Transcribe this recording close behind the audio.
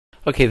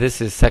Okay, this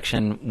is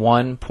section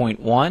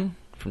 1.1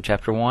 from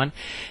chapter 1,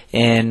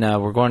 and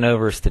we're going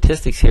over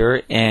statistics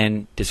here.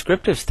 And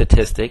descriptive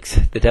statistics,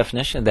 the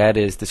definition of that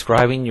is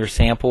describing your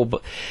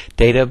sample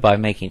data by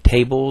making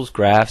tables,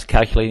 graphs,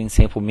 calculating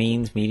sample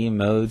means, median,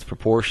 modes,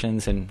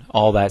 proportions, and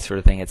all that sort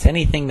of thing. It's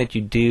anything that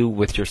you do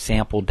with your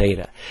sample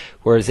data.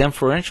 Whereas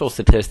inferential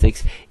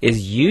statistics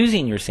is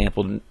using your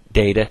sample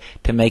data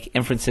to make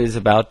inferences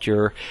about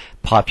your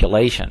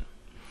population.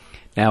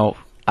 Now,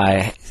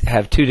 I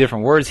have two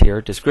different words here.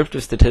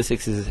 Descriptive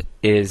statistics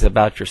is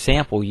about your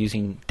sample,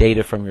 using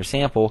data from your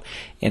sample,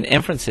 and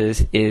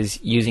inferences is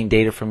using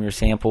data from your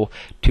sample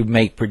to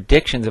make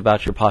predictions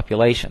about your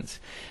populations.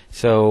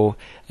 So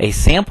a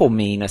sample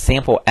mean, a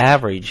sample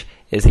average,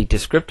 is a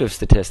descriptive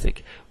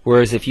statistic,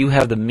 whereas if you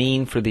have the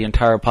mean for the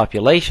entire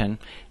population,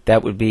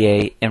 that would be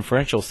a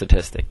inferential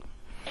statistic.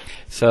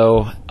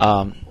 So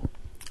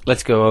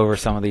let's go over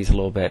some of these a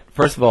little bit.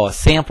 First of all, a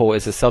sample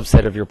is a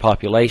subset of your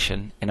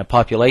population, and a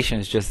population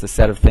is just the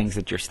set of things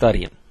that you're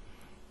studying.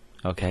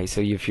 Okay, so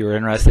if you're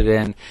interested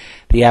in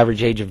the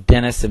average age of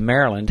dentists in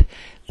Maryland,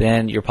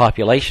 then your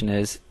population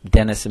is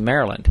dentists in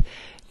Maryland.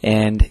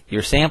 And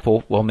your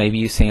sample, well, maybe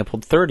you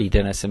sampled 30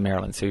 dentists in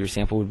Maryland, so your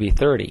sample would be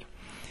 30.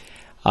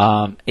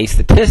 A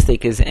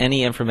statistic is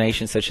any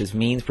information such as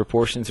means,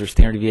 proportions, or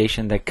standard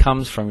deviation that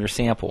comes from your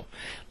sample,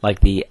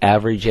 like the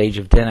average age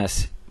of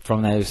dentists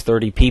from those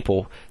 30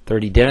 people,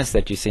 30 dentists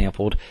that you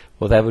sampled.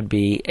 Well, that would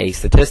be a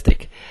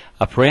statistic.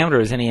 A parameter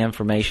is any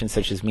information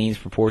such as means,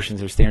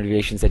 proportions, or standard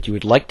deviations that you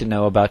would like to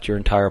know about your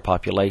entire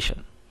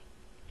population.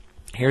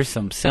 Here's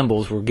some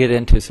symbols. We'll get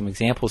into some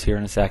examples here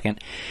in a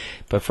second.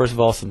 But first of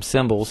all, some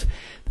symbols.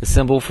 The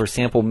symbol for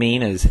sample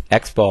mean is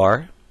X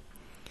bar.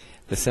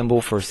 The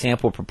symbol for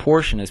sample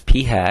proportion is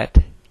P hat.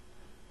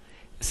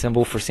 The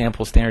symbol for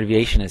sample standard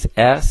deviation is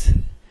S.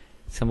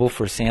 Symbol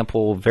for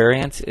sample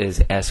variance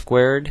is S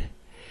squared.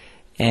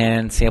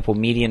 And sample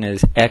median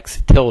is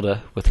X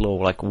tilde with a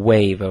little like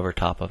wave over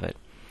top of it.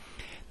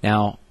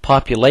 Now,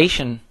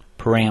 population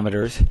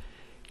parameters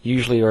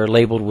usually are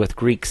labeled with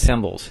Greek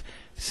symbols.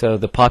 So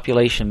the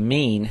population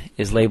mean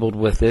is labeled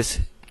with this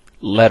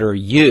letter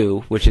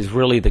U, which is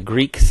really the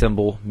Greek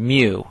symbol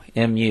mu,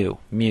 mu,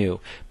 mu,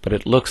 but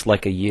it looks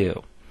like a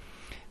U.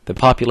 The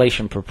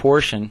population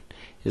proportion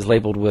is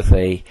labeled with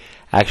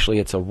actually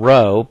it's a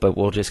rho, but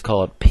we'll just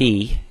call it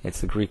P.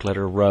 It's the Greek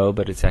letter rho,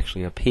 but it's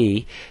actually a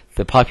P.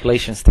 The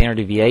population standard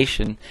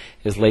deviation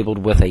is labeled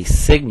with a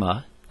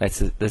sigma.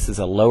 This is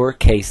a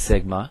lowercase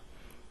sigma.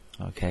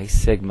 Okay,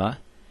 sigma.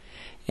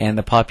 And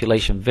the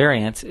population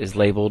variance is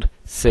labeled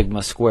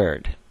sigma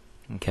squared.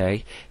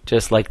 Okay,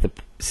 just like the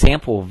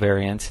sample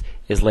variance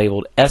is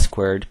labeled S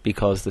squared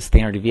because the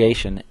standard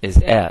deviation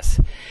is S.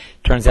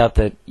 Turns out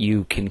that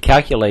you can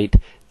calculate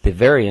the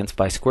variance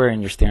by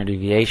squaring your standard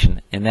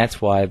deviation, and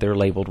that's why they're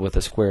labeled with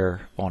a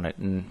square on it,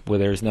 and where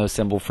there's no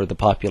symbol for the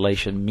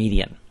population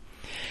median.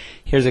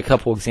 Here's a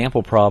couple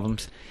example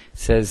problems. It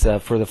says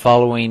for the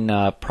following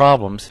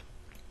problems,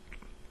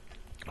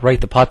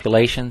 write the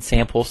population,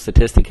 sample,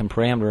 statistic, and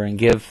parameter, and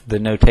give the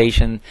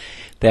notation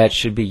that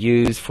should be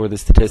used for the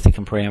statistic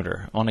and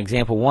parameter. On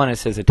example 1, it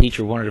says a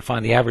teacher wanted to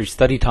find the average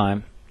study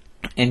time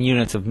in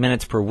units of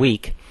minutes per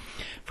week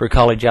for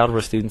college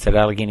algebra students at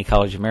Allegheny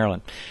College of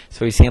Maryland.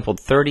 So he sampled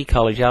 30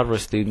 college algebra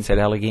students at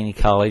Allegheny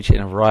College in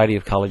a variety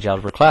of college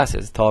algebra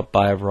classes taught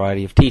by a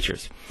variety of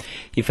teachers.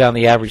 He found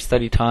the average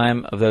study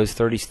time of those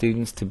 30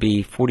 students to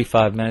be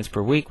 45 minutes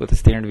per week with a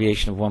standard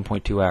deviation of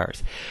 1.2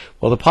 hours.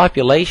 Well, the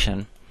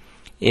population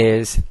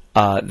is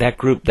that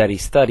group that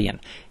he's studying.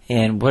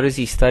 And what is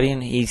he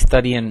studying? He's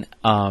studying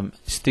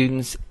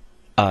students,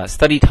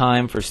 study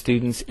time for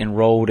students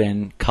enrolled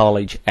in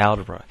college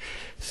algebra.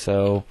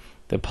 So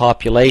the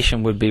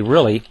population would be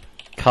really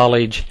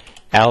college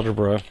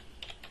algebra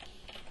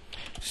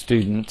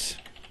students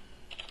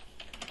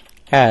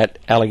at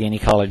Allegheny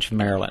College of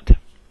Maryland.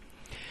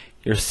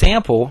 Your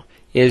sample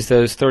is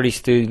those 30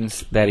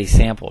 students that he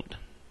sampled.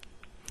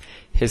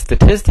 His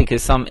statistic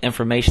is some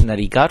information that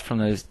he got from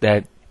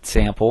that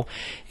sample,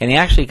 and he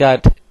actually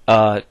got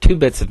 2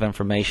 bits of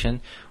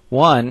information.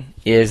 One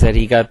is that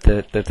he got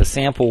that the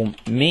sample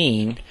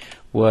mean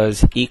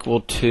was equal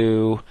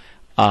to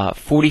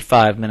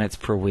 45 minutes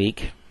per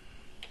week,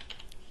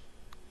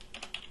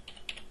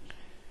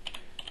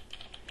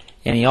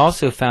 and he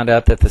also found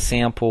out that the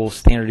sample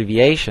standard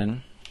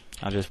deviation,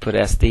 I'll just put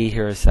SD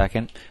here a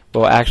second,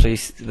 well actually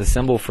the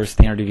symbol for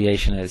standard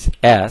deviation is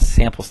S,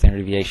 sample standard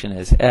deviation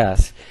is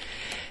S,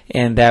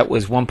 and that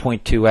was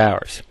 1.2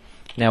 hours.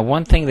 Now,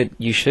 one thing that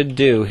you should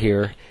do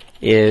here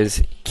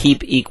is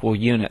keep equal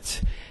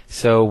units.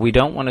 So we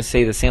don't want to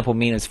say the sample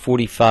mean is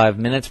 45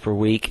 minutes per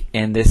week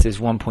and this is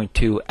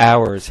 1.2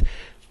 hours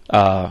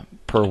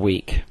per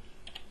week.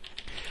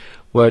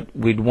 What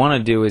we'd want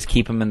to do is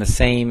keep them in the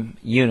same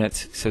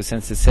units. So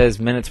since it says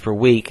minutes per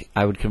week,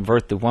 I would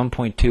convert the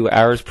 1.2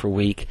 hours per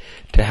week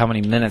to how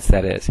many minutes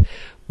that is.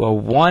 Well,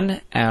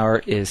 1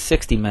 hour is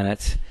 60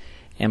 minutes,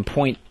 and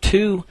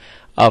 0.2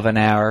 of an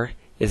hour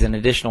is an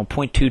additional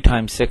 0.2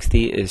 times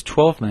 60 is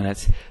 12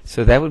 minutes.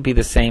 So that would be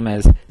the same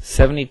as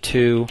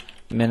 72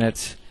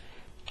 minutes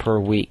per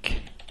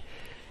week.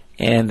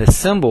 And the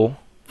symbol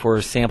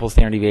for sample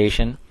standard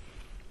deviation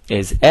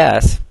is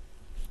S,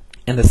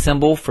 and the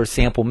symbol for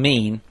sample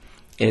mean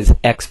is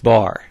X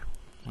bar.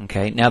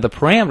 Okay, now the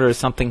parameter is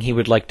something he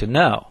would like to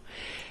know,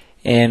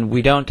 and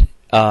we don't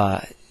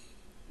have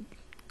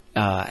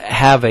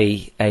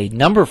a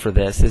number for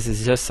this. This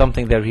is just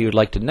something that he would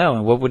like to know.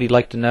 And what would he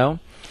like to know?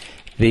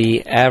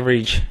 The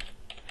average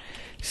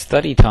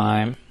study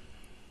time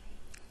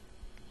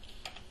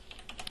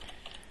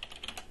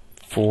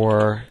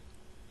for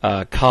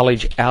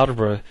college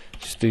algebra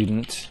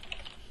students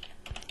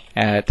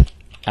at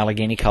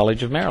Allegheny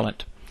College of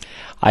Maryland.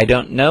 I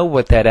don't know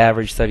what that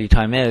average study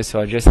time is,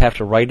 so I just have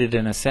to write it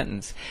in a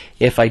sentence.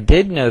 If I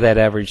did know that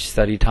average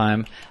study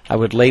time, I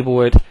would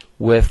label it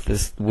with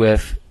this,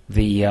 with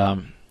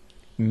the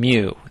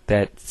mu,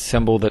 that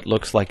symbol that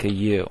looks like a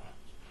U.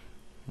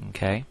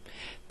 Okay,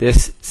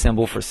 this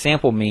symbol for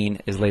sample mean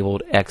is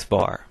labeled X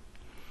bar.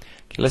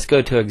 Okay, let's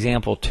go to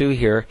example 2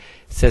 here.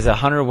 It says a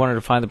hunter wanted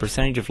to find the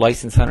percentage of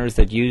licensed hunters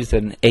that used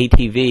an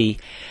ATV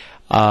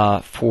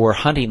for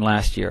hunting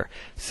last year.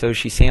 So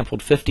she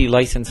sampled 50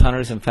 licensed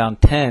hunters and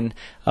found 10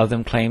 of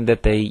them claimed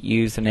that they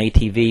used an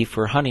ATV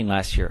for hunting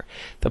last year.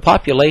 The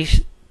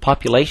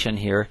population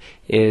here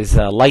is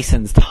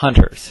licensed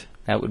hunters.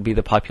 That would be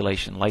the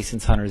population,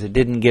 licensed hunters. It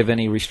didn't give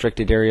any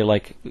restricted area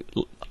like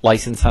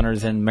licensed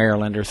hunters in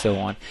Maryland or so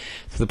on.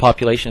 So the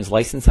population is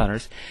licensed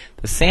hunters.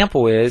 The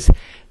sample is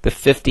the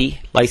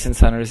 50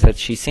 licensed hunters that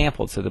she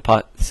sampled. So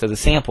the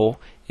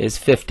sample is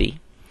 50.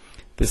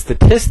 The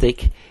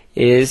statistic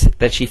is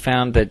that she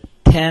found that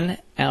 10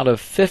 out of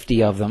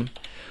 50 of them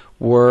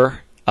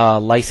were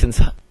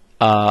licensed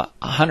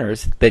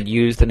hunters that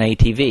used an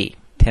ATV.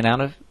 10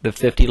 out of the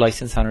 50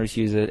 licensed hunters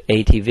use an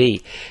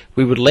ATV.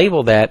 We would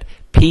label that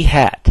P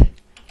hat.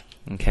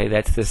 Okay,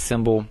 that's the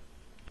symbol.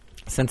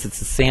 Since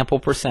it's a sample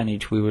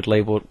percentage, we would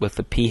label it with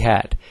the P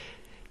hat.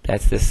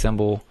 That's this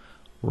symbol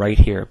right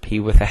here, P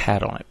with a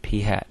hat on it,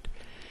 P hat.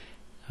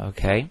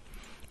 Okay,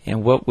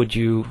 and what would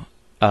you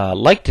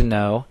like to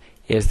know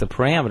is the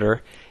parameter,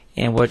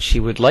 and what she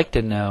would like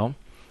to know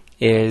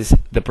is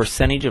the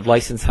percentage of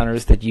licensed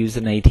hunters that use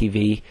an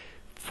ATV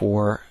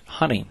for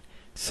hunting.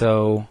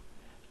 So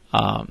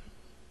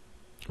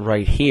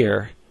right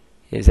here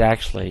is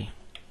actually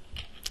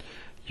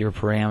your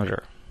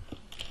parameter.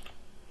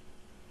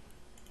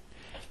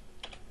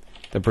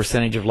 The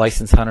percentage of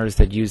licensed hunters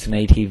that used an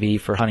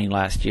ATV for hunting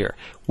last year.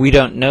 We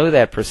don't know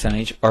that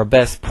percentage. Our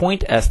best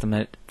point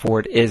estimate for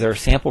it is our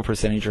sample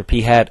percentage, or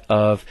P hat,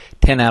 of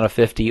 10 out of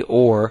 50,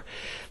 or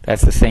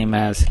that's the same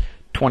as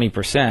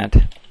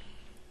 20%.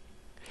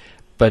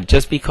 But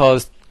just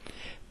because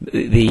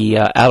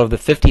out of the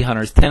 50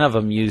 hunters, 10 of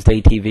them used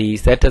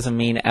ATVs, that doesn't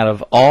mean out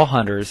of all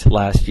hunters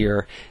last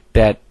year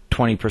that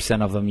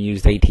 20% of them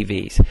used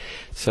ATVs.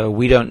 So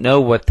we don't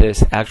know what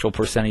this actual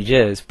percentage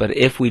is, but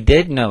if we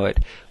did know it,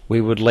 we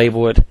would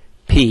label it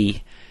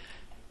P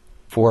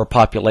for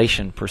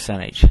population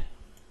percentage.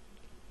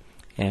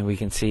 And we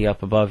can see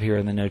up above here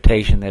in the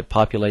notation that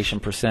population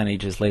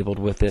percentage is labeled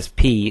with this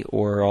P,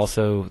 or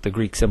also the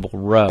Greek symbol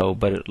rho,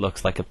 but it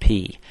looks like a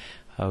P.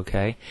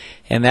 Okay,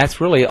 and that's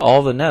really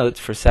all the notes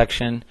for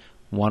section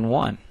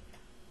 1.1.